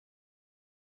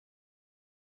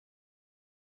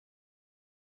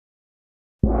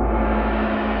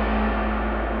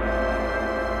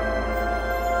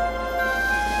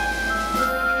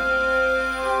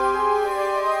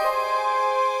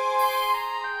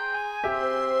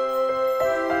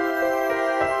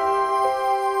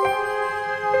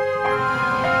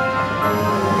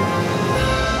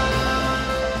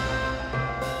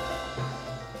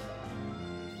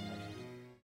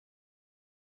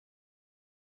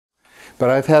but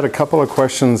I've had a couple of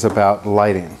questions about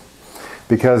lighting.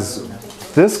 Because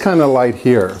this kind of light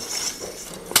here,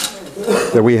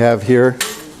 that we have here,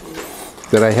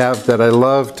 that I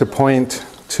love to point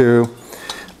to,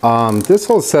 this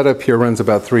whole setup here runs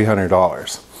about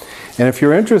 $300. And if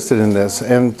you're interested in this,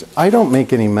 and I don't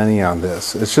make any money on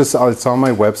this, it's on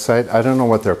my website. I don't know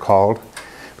what they're called,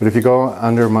 but if you go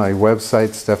under my website,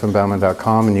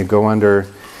 stefanbaumann.com, and you go under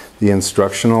the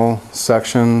instructional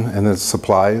section and the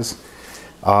supplies,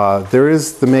 there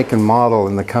is the make and model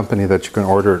in the company that you can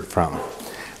order it from.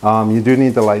 You do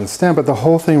need the light and stand, but the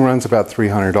whole thing runs about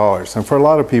 $300. And for a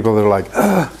lot of people, they're like,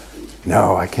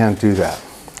 no, I can't do that.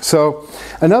 So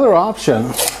another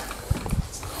option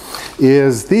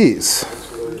is these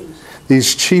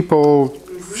cheap old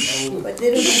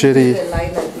shitty.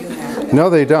 No,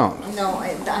 they don't. No, I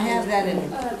have that in.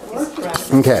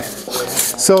 Okay.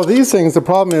 So these things, the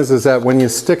problem is that when you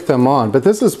stick them on, but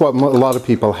this is what a lot of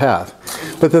people have.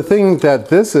 But the thing that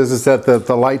this is that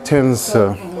the light tends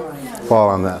to fall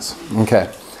on this.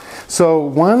 Okay. So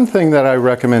one thing that I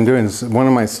recommend doing is, one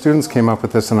of my students came up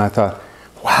with this and I thought,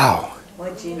 wow,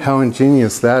 how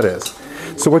ingenious that is.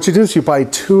 So what you do is you buy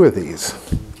 2 of these.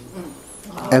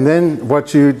 And then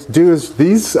what you do is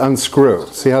these unscrew.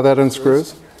 See how that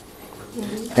unscrews?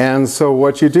 And so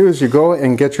what you do is you go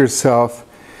and get yourself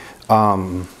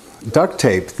duct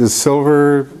tape, this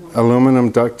silver aluminum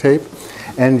duct tape,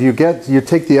 and you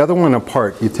take the other one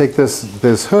apart. You take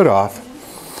this hood off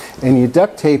and you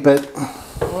duct tape it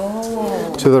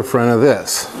to the front of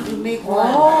this.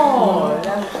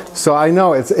 So I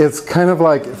know it's kind of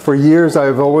like, for years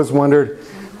I've always wondered,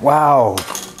 wow,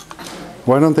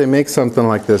 why don't they make something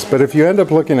like this? But if you end up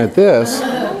looking at this,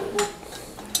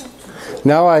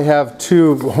 now I have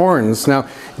 2 horns. Now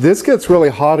this gets really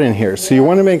hot in here, so you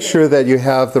want to make sure that you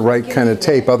have the right kind of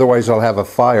tape, otherwise you'll have a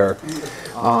fire.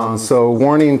 So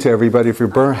warning to everybody, if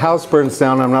your house burns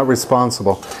down, I'm not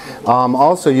responsible.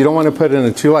 Also, you don't want to put it in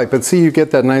a too light, but see, you get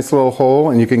that nice little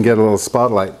hole and you can get a little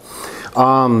spotlight.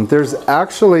 There's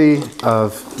actually a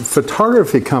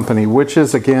photography company, which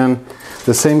is again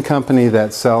the same company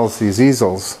that sells these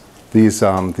easels, these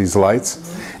lights,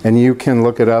 and you can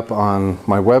look it up on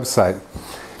my website.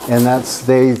 And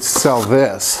they sell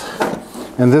this,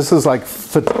 and this is like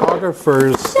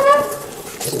photographer's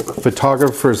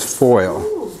foil.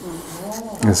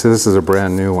 And so this is a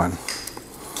brand new one.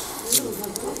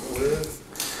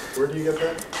 Where do you get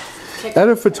that? At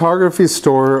a photography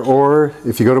store, or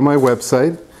if you go to my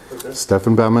website,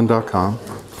 stefanbaumann.com.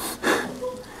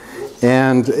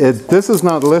 And this is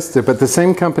not listed, but the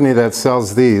same company that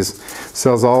sells these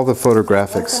sells all the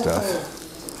photographic stuff.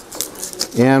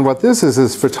 And what this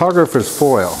is photographer's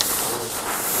foil.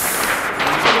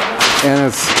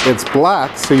 And it's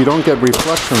black, so you don't get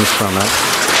reflections from it.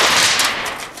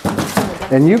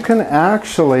 And you can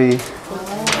actually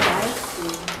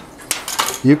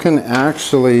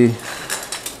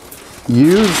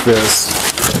use this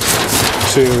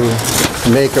to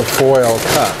make a foil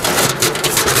cut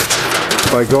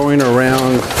by going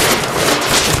around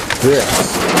this.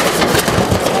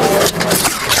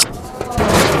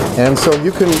 And so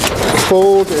you can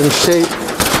fold and shape.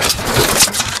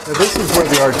 Now this is where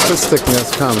the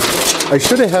artisticness comes. I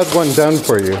should have had one done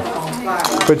for you.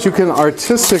 But you can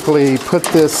artistically put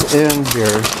this in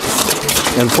here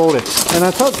and fold it. And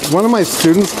I thought, one of my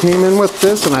students came in with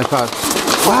this and I thought,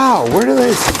 wow, where do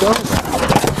they sell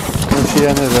that? And she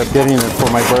ended up getting it for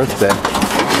my birthday.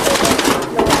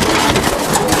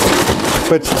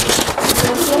 But,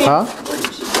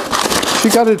 she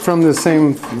got it from the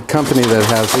same company that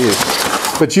has these.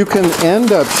 But you can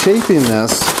end up shaping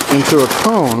this into a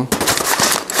cone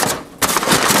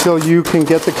till you can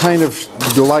get the kind of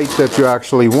light that you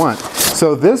actually want.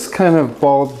 So this kind of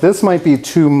bulb, this might be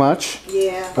too much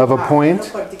of a point,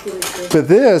 but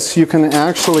this you can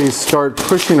actually start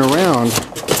pushing around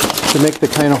to make the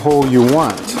kind of hole you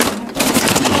want.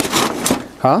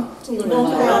 Huh?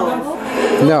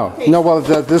 No, well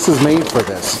this is made for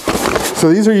this. So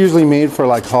these are usually made for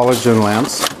like halogen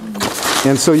lamps.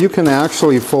 And so you can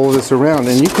actually fold this around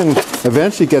and you can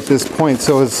eventually get this point.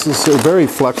 So it's very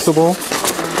flexible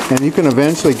and you can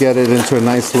eventually get it into a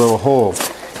nice little hole.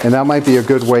 And that might be a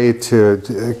good way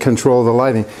to control the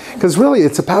lighting. Because really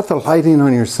it's about the lighting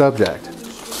on your subject.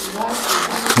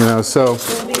 You know, so.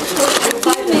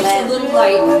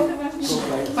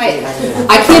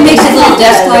 IKEA makes a little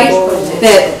desk light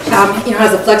that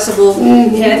has a flexible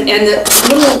head, and the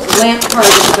little lamp part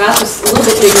is about this, a little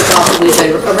bit bigger probably, but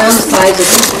around the size of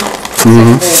this.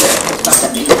 And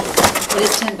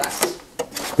it's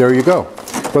 $10. There you go.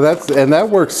 Well, that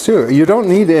works too. You don't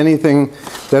need anything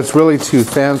that's really too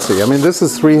fancy. I mean, this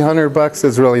is $300.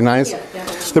 It's really nice.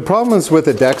 The problem is with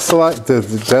the desk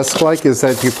light is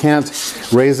that you can't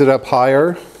raise it up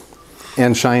higher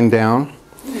and shine down.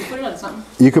 Put it on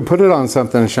something. You could put it on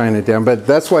something and shine it down, but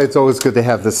that's why it's always good to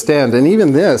have the stand. And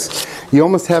even this, you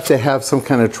almost have to have some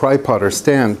kind of tripod or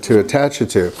stand to attach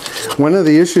it to. One of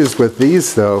the issues with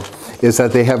these, though, is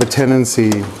that they have a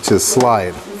tendency to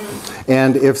slide.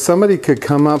 And if somebody could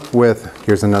come up with,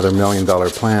 here's another $1 million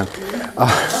plan,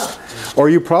 or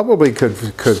you probably could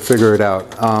figure it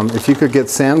out. If you could get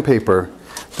sandpaper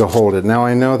to hold it. Now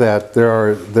I know that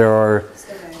there are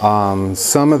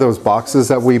some of those boxes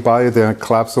that we buy, the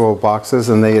collapsible boxes,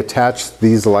 and they attach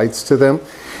these lights to them.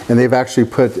 And they've actually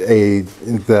put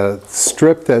the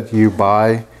strip that you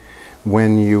buy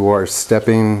when you are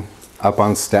stepping up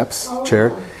on steps,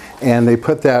 chair, and they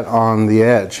put that on the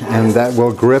edge, and that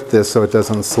will grip this so it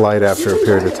doesn't slide after a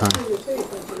period of time.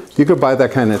 You could buy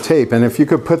that kind of tape, and if you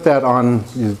could put that on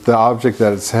the object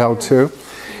that it's held to,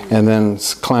 and then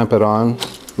clamp it on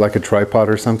like a tripod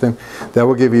or something, that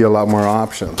will give you a lot more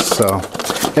options. So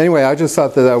anyway, I just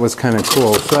thought that that was kind of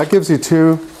cool. So that gives you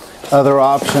two other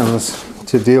options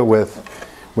to deal with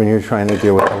when you're trying to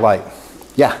deal with the light.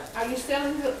 Yeah? Are you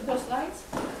selling those lights?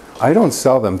 I don't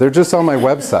sell them. They're just on my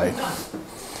website.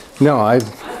 No, Are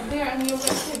they on your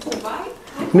website to buy?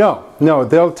 no,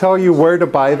 they'll tell you where to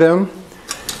buy them.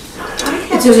 I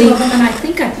have two of them, and I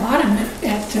think I bought them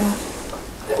at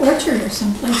Orchard or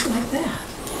someplace like that.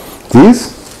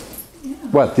 These?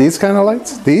 What, these kind of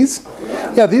lights? These?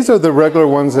 Yeah, these are the regular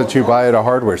ones that you buy at a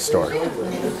hardware store.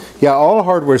 Yeah, all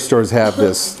hardware stores have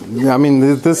this. I mean,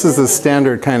 this is a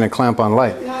standard kind of clamp-on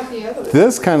light.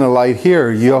 This kind of light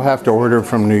here, you'll have to order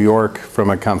from New York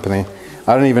from a company.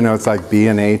 I don't even know, it's like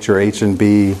B&H or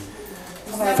H&B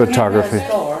Photography.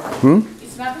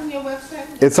 It's not on your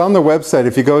website? It's on the website.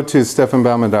 If you go to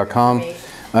stefanbaumann.com,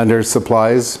 under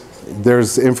supplies,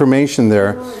 there's information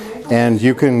there, and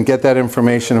you can get that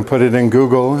information and put it in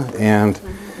Google and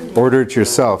order it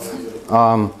yourself.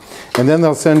 And then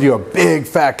they'll send you a big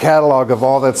fat catalog of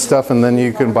all that stuff, and then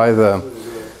you can buy the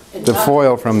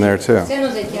foil from there too. San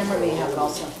Jose Camera may have it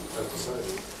also.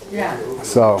 Yeah.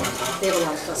 So, They have a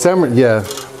lot of stuff. yeah.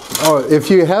 Oh, if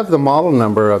you have the model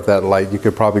number of that light, you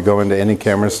could probably go into any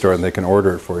camera store and they can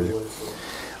order it for you.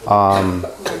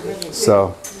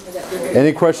 So,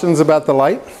 any questions about the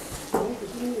light?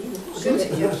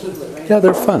 Yeah,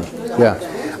 they're fun.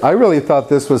 Yeah, I really thought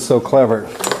this was so clever.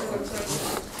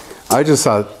 I just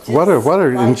thought, what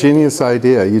an ingenious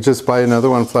idea. You just buy another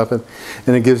one, flip it,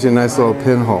 and it gives you a nice little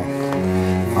pinhole.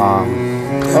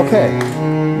 Okay.